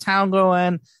going to get his town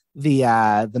going.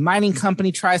 The mining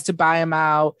company tries to buy him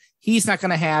out. He's not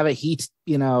going to have it. He,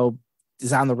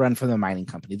 is on the run from the mining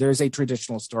company. There's a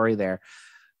traditional story there,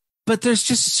 but there's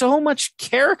just so much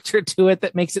character to it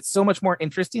that makes it so much more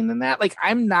interesting than that. Like, I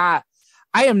am not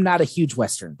a huge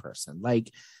Western person.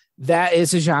 Like, that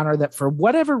is a genre that, for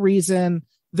whatever reason,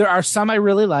 there are some I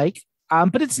really like,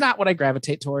 but it's not what I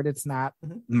gravitate toward. It's not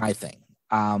my thing.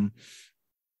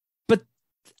 But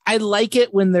I like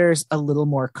it when there's a little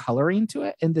more coloring to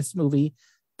it, and this movie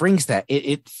brings that.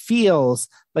 It feels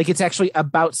like it's actually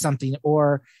about something,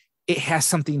 or it has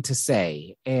something to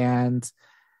say. And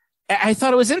I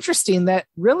thought it was interesting that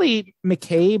really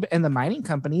McCabe and the mining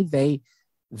company, they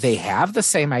have the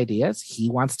same ideas. He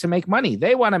wants to make money.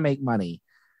 They want to make money.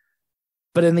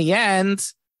 But in the end,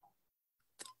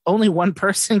 only one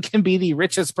person can be the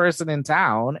richest person in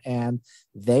town. And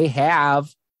they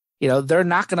have, they're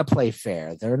not going to play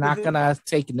fair. They're not going to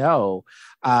take no.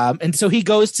 And so he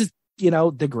goes to,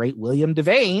 the great William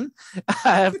Devane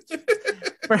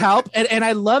for help. And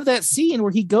I love that scene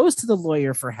where he goes to the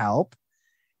lawyer for help,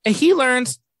 and he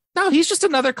learns, no, he's just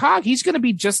another cog. He's going to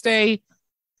be just they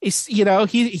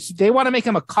want to make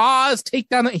him a cause, take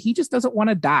down. He just doesn't want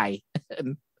to die.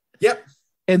 Yep.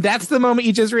 And that's the moment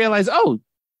you just realize, oh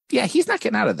yeah, he's not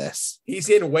getting out of this. He's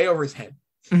in way over his head,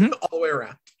 all the way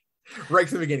around, right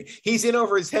from the beginning. He's in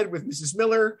over his head with Mrs.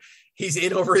 Miller. He's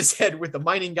in over his head with the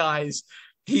mining guys.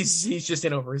 He's just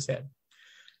in over his head.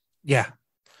 Yeah.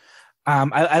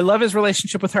 I love his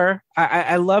relationship with her.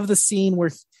 I love the scene where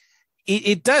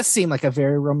it does seem like a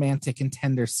very romantic and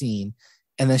tender scene.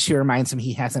 And then she reminds him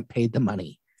he hasn't paid the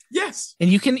money. Yes.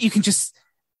 And you can just,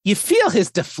 you feel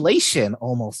his deflation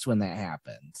almost when that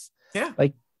happens. Yeah.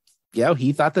 Like,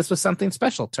 he thought this was something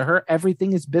special. To her,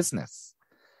 everything is business.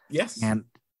 Yes. And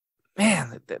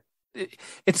man,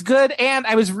 it's good. And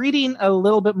I was reading a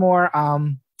little bit more.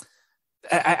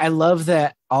 I love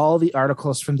that all the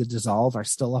articles from the Dissolve are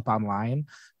still up online,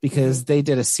 because they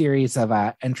did a series of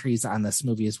entries on this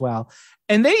movie as well.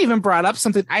 And they even brought up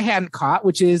something I hadn't caught,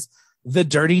 which is the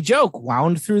dirty joke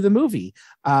wound through the movie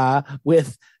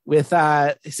with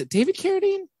is it David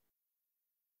Carradine?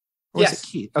 Or Yes. is it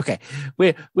Keith? Okay.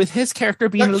 With his character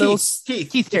being a little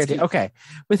Keith Carradine. Keith. Okay.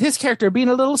 With his character being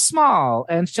a little small,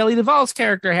 and Shelley Duvall's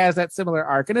character has that similar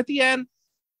arc. And at the end,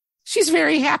 she's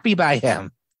very happy by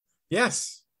him.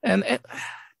 Yes. And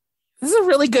this is a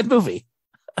really good movie.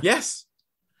 Yes.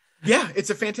 Yeah, it's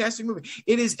a fantastic movie.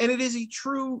 It is, and it is a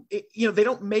true, they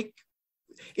don't make,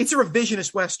 it's a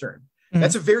revisionist Western. Mm-hmm.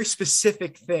 That's a very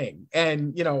specific thing.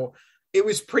 And, it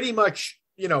was pretty much,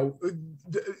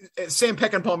 Sam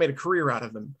Peckinpah made a career out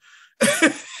of them.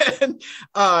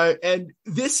 and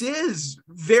this is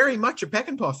very much a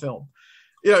Peckinpah film,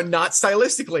 not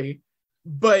stylistically,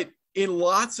 but in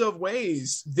lots of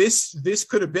ways, this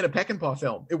could have been a Peckinpah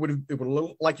film. It would have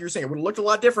looked, like you're saying, it would have looked a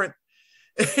lot different.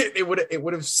 It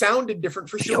would have sounded different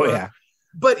for sure. Oh, yeah.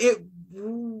 But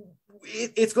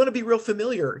it's going to be real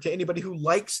familiar to anybody who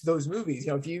likes those movies.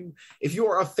 If you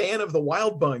are a fan of the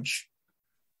Wild Bunch,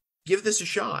 give this a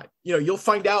shot. You'll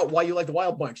find out why you like the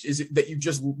Wild Bunch. Is it that you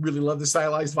just really love the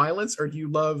stylized violence, or do you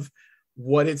love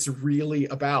what it's really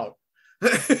about?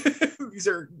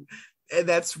 That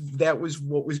was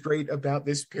what was great about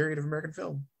this period of American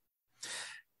film.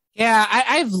 Yeah,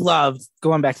 I've loved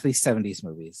going back to these 70s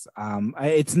movies.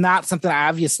 It's not something,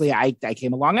 obviously, I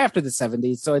came along after the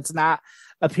 70s, so it's not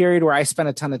a period where I spent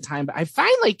a ton of time, but I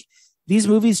find like these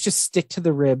movies just stick to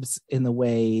the ribs in the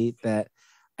way that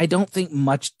I don't think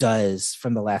much does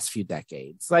from the last few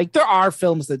decades. Like, there are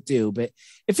films that do, but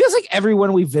it feels like every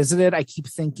one we visited, I keep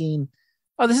thinking,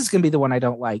 oh, this is going to be the one I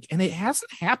don't like. And it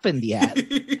hasn't happened yet,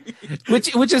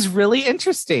 which is really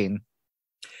interesting.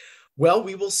 Well,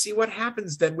 we will see what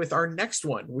happens then with our next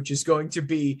one, which is going to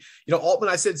be, Altman,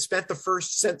 I said, spent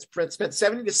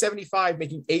 70 to 75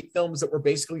 making 8 films that were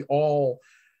basically all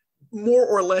more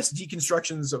or less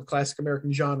deconstructions of classic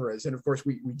American genres. And of course,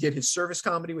 we did his service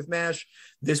comedy with MASH.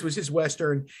 This was his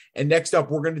Western. And next up,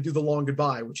 we're going to do The Long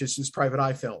Goodbye, which is his private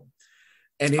eye film.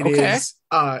 And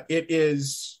it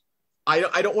is,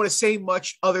 I don't want to say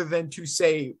much other than to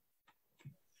say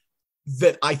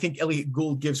that I think Elliot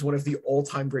Gould gives one of the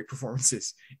all-time great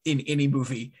performances in any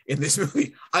movie. In this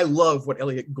movie, I love what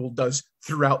Elliot Gould does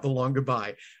throughout The Long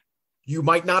Goodbye. You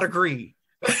might not agree,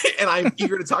 and I'm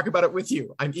eager to talk about it with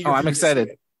you. I'm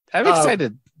excited. I'm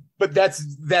excited. But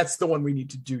that's the one we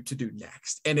need to do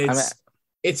next, and it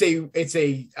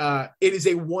is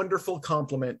a wonderful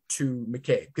compliment to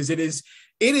McCabe, because it is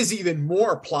even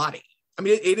more plotty. I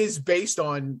mean, it is based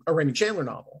on a Raymond Chandler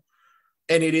novel,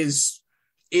 and it is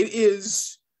saying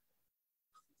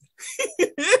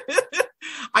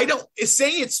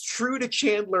it's true to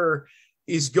Chandler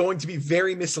is going to be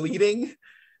very misleading,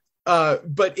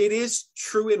 but it is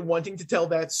true in wanting to tell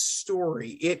that story.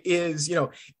 It is,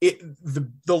 the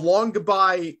Long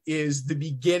Goodbye is the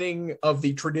beginning of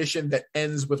the tradition that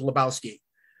ends with Lebowski.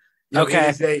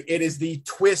 It is the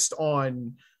twist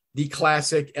on the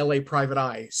classic LA Private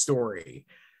Eye story.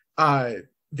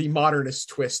 The modernist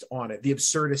twist on it, the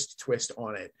absurdist twist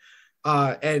on it.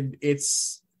 And it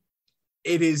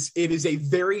is a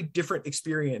very different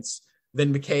experience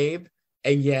than McCabe.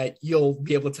 And yet you'll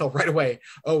be able to tell right away,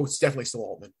 oh, it's definitely still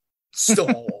Altman. Still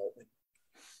all Altman.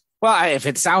 Well, if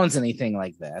it sounds anything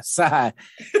like this.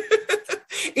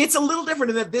 It's a little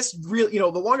different in that this really, The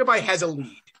Long Goodbye has a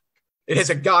lead. It has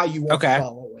a guy you want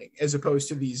following, as opposed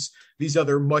to these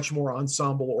other much more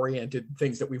ensemble-oriented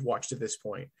things that we've watched at this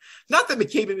point. Not that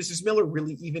McCabe and Mrs. Miller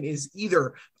really even is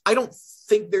either. I don't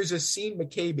think there's a scene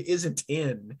McCabe isn't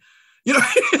in,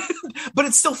 but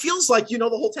it still feels like the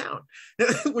whole town,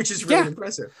 which is really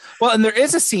impressive. Well, and there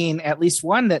is a scene, at least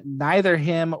one, that neither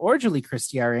him or Julie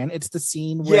Christie are in. It's the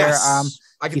scene where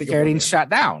Keith Carradine's shot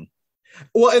down.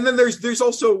 Well, and then there's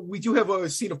also, we do have a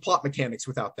scene of plot mechanics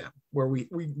without them, where we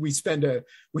spend a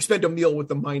meal with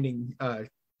the mining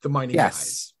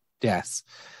guys. Yes.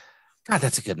 God,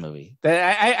 that's a good movie.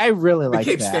 I really like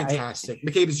that. McCabe's fantastic.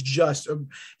 McCabe is just,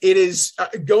 it is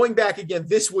going back again.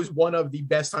 This was one of the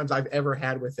best times I've ever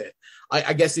had with it.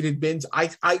 I guess it had been,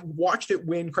 I watched it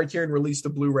when Criterion released the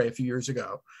Blu-ray a few years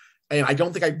ago, and I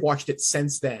don't think I've watched it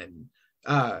since then.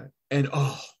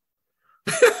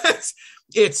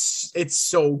 It's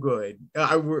so good.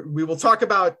 We will talk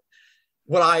about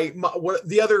what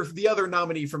the other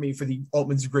nominee for me for the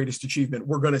Altman's greatest achievement.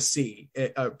 We're going to see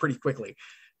pretty quickly.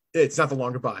 It's not The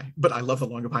Long Goodbye, but I love The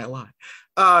Long Goodbye a lot.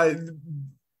 I'll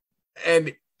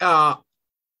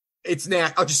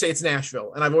just say it's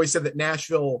Nashville, and I've always said that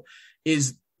Nashville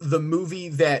is the movie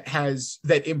that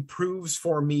improves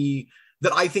for me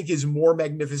that I think is more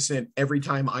magnificent every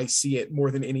time I see it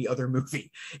more than any other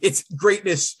movie. Its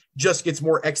greatness just gets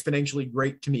more exponentially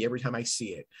great to me every time I see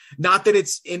it. Not that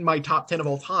it's in my top 10 of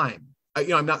all time.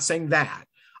 I'm not saying that.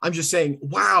 I'm just saying,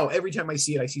 wow, every time I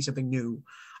see it, I see something new.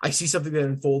 I see something that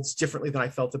unfolds differently than I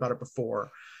felt about it before.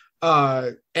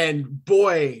 And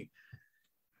boy,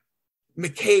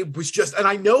 McCabe was just, and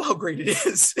I know how great it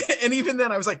is. And even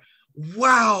then I was like,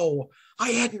 wow, I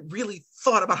hadn't really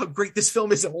thought about how great this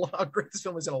film is in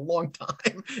a long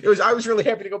time. I was really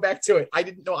happy to go back to it. I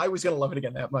didn't know I was going to love it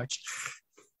again that much.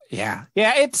 Yeah.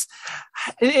 It's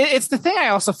the thing I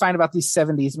also find about these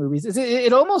 70s movies is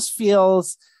it almost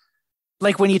feels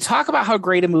like when you talk about how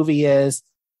great a movie is,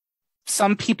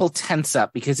 some people tense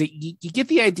up because you get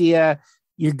the idea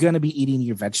you're going to be eating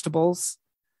your vegetables.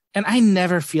 And I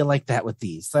never feel like that with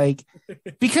these, like,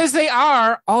 because they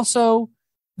are also,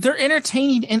 they're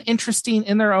entertaining and interesting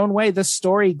in their own way. The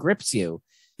story grips you.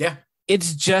 Yeah.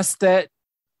 It's just that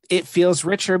it feels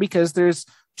richer because there's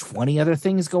 20 other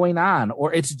things going on,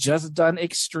 or it's just done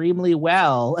extremely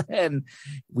well. And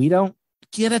we don't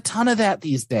get a ton of that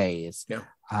these days. Yeah.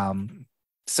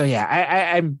 So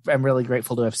yeah, I'm really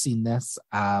grateful to have seen this.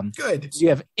 Good. Do you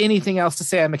have anything else to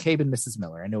say on McCabe and Mrs.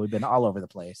 Miller? I know we've been all over the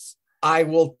place. I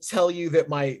will tell you that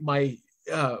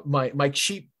my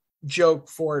cheap joke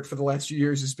for it for the last few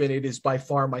years has been, it is by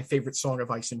far my favorite song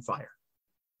of Ice and Fire.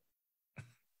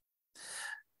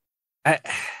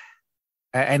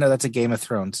 I know that's a Game of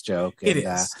Thrones joke. It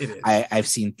is. I've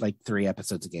seen like 3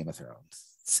 episodes of Game of Thrones.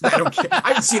 I don't care. I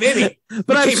haven't seen any.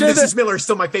 But I'm sure Mrs. Miller is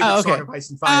still my favorite song of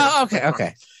Ice and Fire. Oh,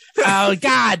 okay. Oh,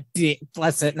 God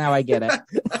bless it. Now I get it.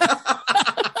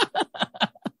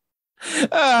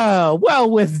 Oh, well,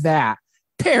 with that,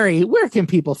 Perry, where can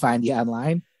people find you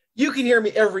online? You can hear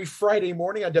me every Friday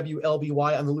morning on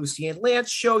WLBY on the Lucy Ann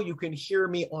Lance Show. You can hear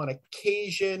me on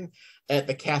occasion at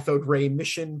the Cathode Ray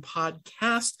Mission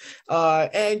podcast.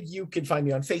 And you can find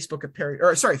me on Facebook at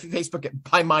Facebook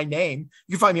by my name.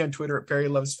 You can find me on Twitter at Perry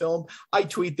Loves Film. I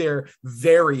tweet there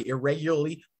very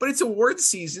irregularly, but it's award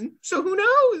season, so who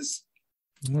knows?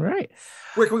 All right.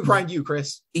 Where can we find you,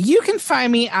 Chris? You can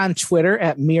find me on Twitter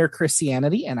at Mere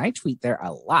Christianity, and I tweet there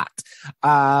a lot.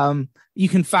 You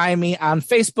can find me on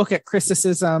Facebook at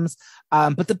Criticisms.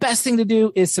 But the best thing to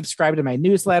do is subscribe to my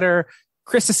newsletter,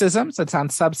 Criticisms. It's on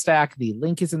Substack. The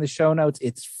link is in the show notes.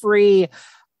 It's free.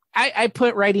 I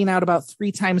put writing out about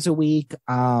 3 times a week.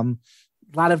 A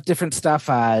lot of different stuff,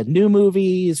 new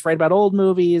movies, write about old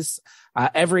movies.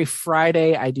 Every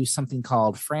Friday, I do something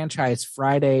called Franchise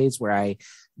Fridays, where I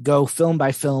go film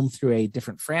by film through a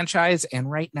different franchise.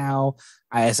 And right now,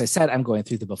 as I said, I'm going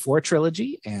through the Before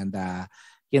trilogy, and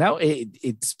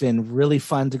it's been really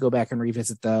fun to go back and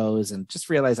revisit those and just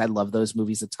realize I love those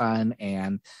movies a ton,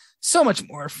 and so much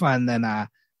more fun than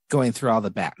going through all the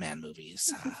Batman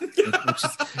movies,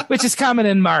 which is coming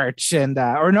in March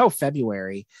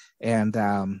February. And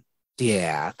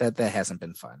that hasn't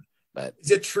been fun. But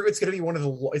is it true? It's going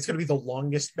to be the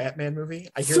longest Batman movie.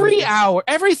 I hear 3 hours.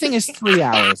 Everything is 3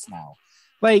 hours now.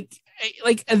 Like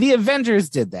the Avengers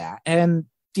did that. And,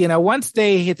 once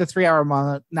they hit the 3 hour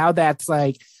mark, now that's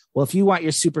like, well, if you want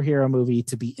your superhero movie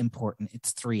to be important,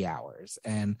 it's 3 hours.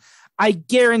 And I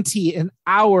guarantee an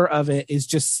hour of it is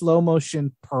just slow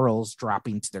motion pearls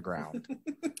dropping to the ground.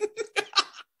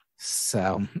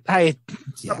 So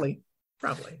Probably.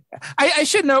 I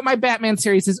should note my Batman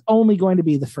series is only going to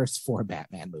be the first 4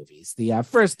 Batman movies, the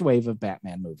first wave of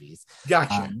Batman movies.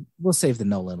 Gotcha. We'll save the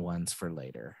Nolan ones for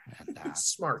later. And,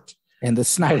 smart. And the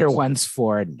Snyder ones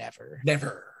for never.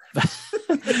 Never.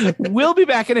 We'll be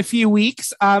back in a few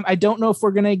weeks. I don't know if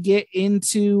we're going to get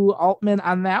into Altman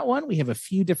on that one. We have a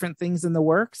few different things in the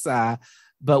works,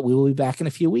 but we will be back in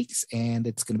a few weeks, and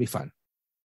it's going to be fun.